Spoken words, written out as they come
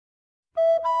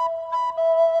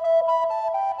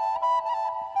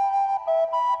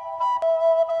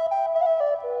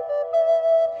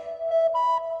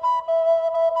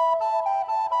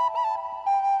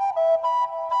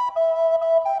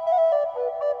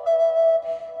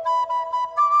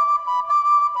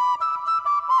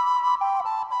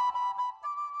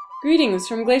Greetings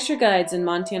from Glacier Guides and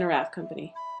Montana Raft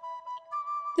Company.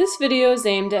 This video is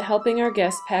aimed at helping our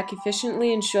guests pack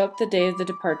efficiently and show up the day of the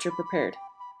departure prepared.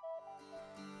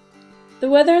 The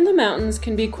weather in the mountains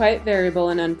can be quite variable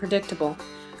and unpredictable.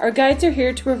 Our guides are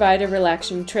here to provide a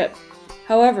relaxing trip.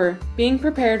 However, being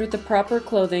prepared with the proper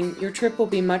clothing, your trip will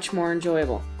be much more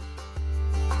enjoyable.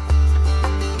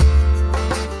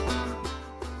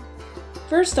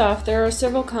 First off, there are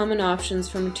several common options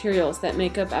for materials that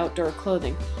make up outdoor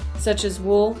clothing, such as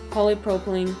wool,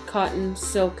 polypropylene, cotton,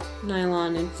 silk,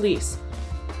 nylon, and fleece.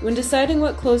 When deciding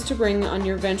what clothes to bring on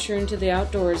your venture into the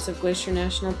outdoors of Glacier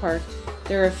National Park,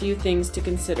 there are a few things to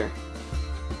consider.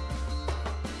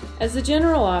 As a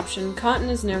general option, cotton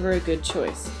is never a good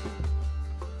choice.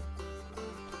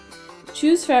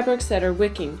 Choose fabrics that are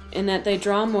wicking and that they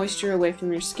draw moisture away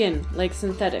from your skin, like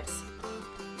synthetics.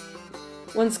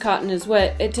 Once cotton is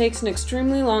wet, it takes an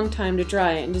extremely long time to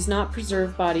dry and does not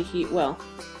preserve body heat well.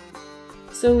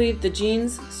 So leave the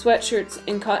jeans, sweatshirts,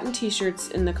 and cotton t-shirts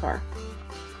in the car.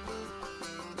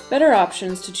 Better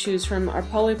options to choose from are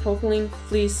polypropylene,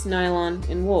 fleece, nylon,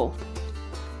 and wool.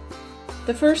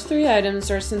 The first three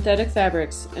items are synthetic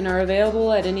fabrics and are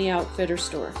available at any outfitter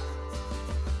store.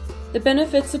 The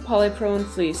benefits of polypro and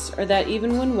fleece are that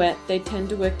even when wet, they tend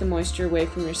to wick the moisture away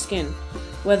from your skin,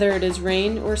 whether it is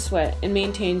rain or sweat, and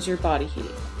maintains your body heat.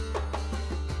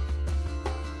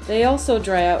 They also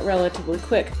dry out relatively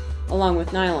quick, along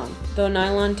with nylon, though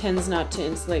nylon tends not to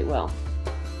insulate well.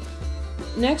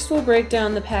 Next, we'll break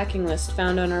down the packing list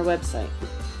found on our website.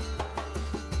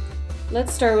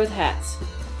 Let's start with hats.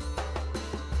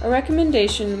 A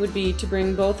recommendation would be to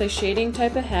bring both a shading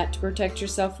type of hat to protect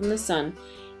yourself from the sun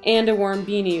and a warm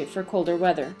beanie for colder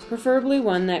weather, preferably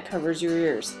one that covers your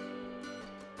ears.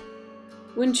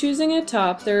 When choosing a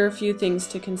top, there are a few things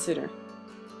to consider.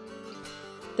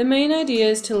 The main idea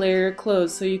is to layer your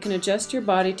clothes so you can adjust your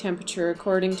body temperature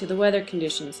according to the weather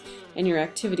conditions and your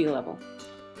activity level.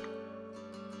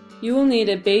 You will need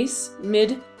a base,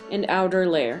 mid, and outer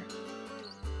layer.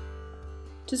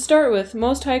 To start with,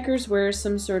 most hikers wear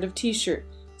some sort of t-shirt.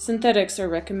 Synthetics are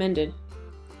recommended.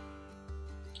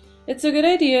 It's a good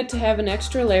idea to have an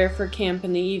extra layer for camp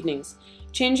in the evenings.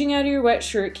 Changing out of your wet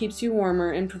shirt keeps you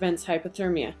warmer and prevents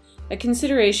hypothermia, a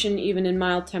consideration even in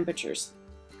mild temperatures.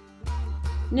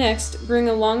 Next, bring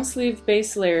a long-sleeved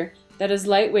base layer that is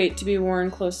lightweight to be worn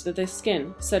close to the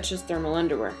skin, such as thermal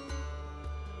underwear.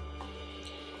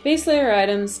 Base layer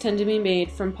items tend to be made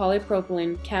from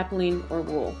polypropylene, capilene, or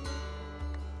wool.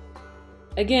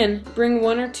 Again, bring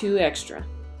one or two extra.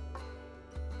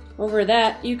 Over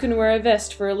that, you can wear a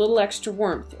vest for a little extra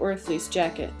warmth or a fleece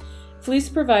jacket. Fleece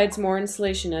provides more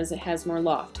insulation as it has more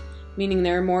loft, meaning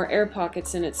there are more air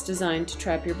pockets in its design to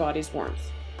trap your body's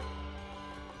warmth.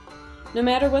 No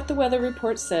matter what the weather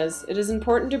report says, it is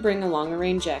important to bring along a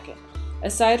rain jacket.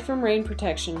 Aside from rain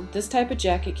protection, this type of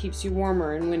jacket keeps you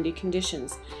warmer in windy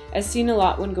conditions, as seen a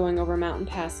lot when going over mountain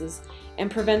passes,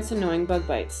 and prevents annoying bug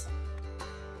bites.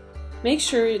 Make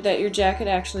sure that your jacket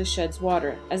actually sheds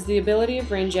water, as the ability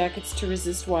of rain jackets to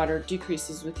resist water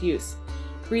decreases with use.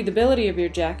 Breathability of your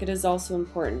jacket is also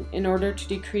important in order to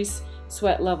decrease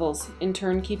sweat levels, in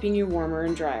turn keeping you warmer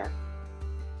and drier.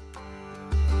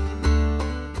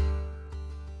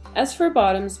 As for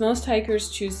bottoms, most hikers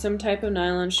choose some type of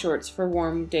nylon shorts for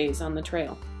warm days on the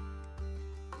trail.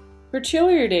 For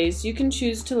chillier days, you can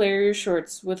choose to layer your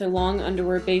shorts with a long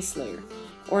underwear base layer,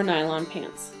 or nylon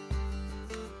pants.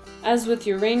 As with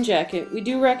your rain jacket, we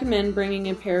do recommend bringing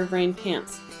a pair of rain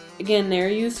pants. Again, they are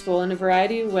useful in a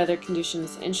variety of weather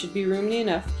conditions and should be roomy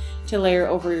enough to layer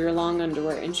over your long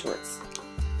underwear and shorts.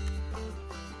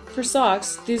 For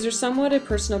socks, these are somewhat a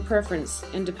personal preference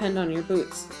and depend on your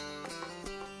boots.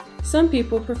 Some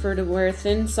people prefer to wear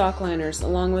thin sock liners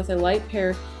along with a light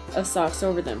pair of socks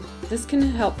over them. This can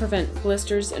help prevent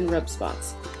blisters and rub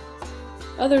spots.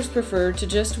 Others prefer to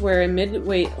just wear a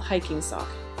mid-weight hiking sock.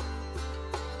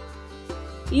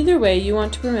 Either way, you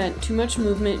want to prevent too much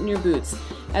movement in your boots,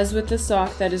 as with a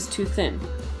sock that is too thin,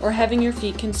 or having your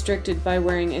feet constricted by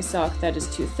wearing a sock that is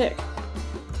too thick.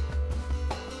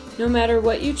 No matter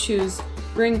what you choose,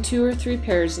 bring 2 or 3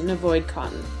 pairs and avoid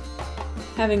cotton.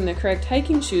 Having the correct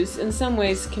hiking shoes in some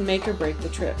ways can make or break the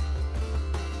trip.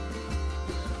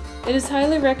 It is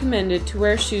highly recommended to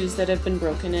wear shoes that have been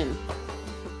broken in.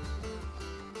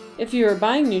 If you are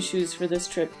buying new shoes for this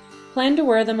trip, plan to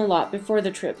wear them a lot before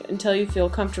the trip until you feel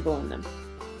comfortable in them.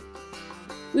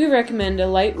 We recommend a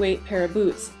lightweight pair of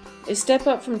boots, a step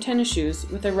up from tennis shoes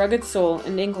with a rugged sole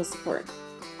and ankle support.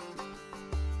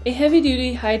 A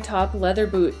heavy-duty, high-top leather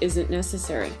boot isn't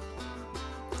necessary.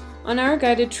 On our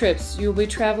guided trips, you will be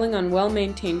traveling on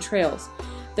well-maintained trails.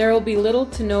 there will be little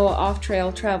to no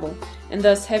off-trail travel, and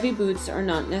thus heavy boots are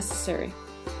not necessary.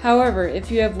 However,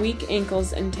 if you have weak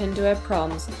ankles and tend to have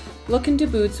problems, look into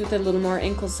boots with a little more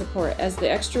ankle support, as the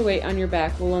extra weight on your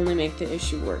back will only make the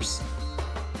issue worse.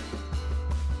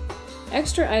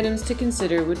 Extra items to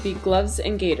consider would be gloves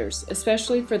and gaiters,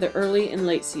 especially for the early and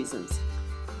late seasons.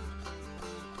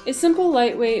 A simple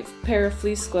lightweight pair of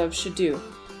fleece gloves should do.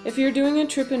 If you're doing a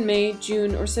trip in May,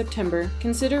 June, or September,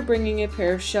 consider bringing a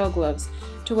pair of shell gloves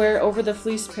to wear over the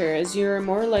fleece pair, as you are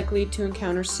more likely to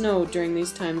encounter snow during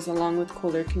these times along with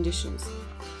colder conditions.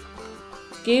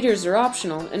 Gaiters are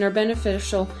optional and are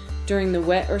beneficial during the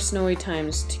wet or snowy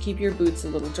times to keep your boots a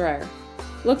little drier.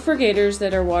 Look for gaiters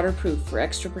that are waterproof for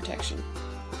extra protection.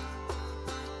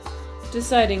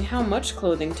 Deciding how much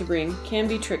clothing to bring can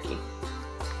be tricky.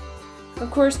 Of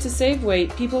course, to save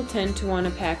weight, people tend to want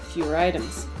to pack fewer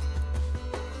items.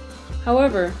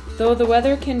 However, though the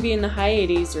weather can be in the high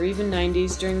 80s or even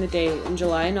 90s during the day in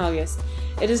July and August,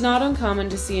 it is not uncommon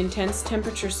to see intense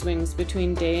temperature swings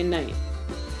between day and night.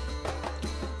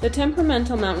 The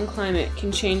temperamental mountain climate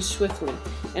can change swiftly,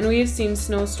 and we have seen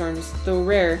snowstorms, though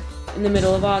rare, in the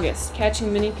middle of August,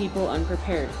 catching many people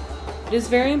unprepared. It is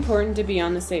very important to be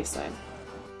on the safe side.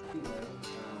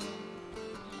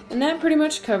 And that pretty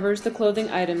much covers the clothing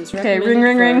items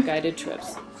recommended for our guided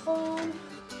trips.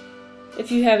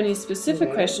 If you have any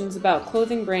specific questions about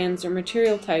clothing brands or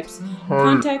material types,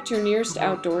 contact your nearest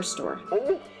outdoor store.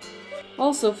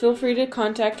 Also, feel free to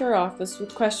contact our office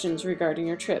with questions regarding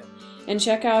your trip, and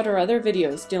check out our other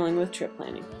videos dealing with trip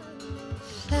planning.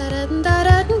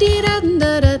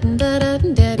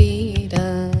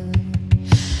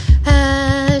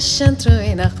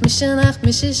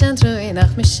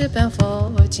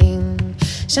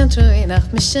 Shantroinach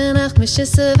mishanach mishe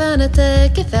savannah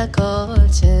take it that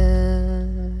culture.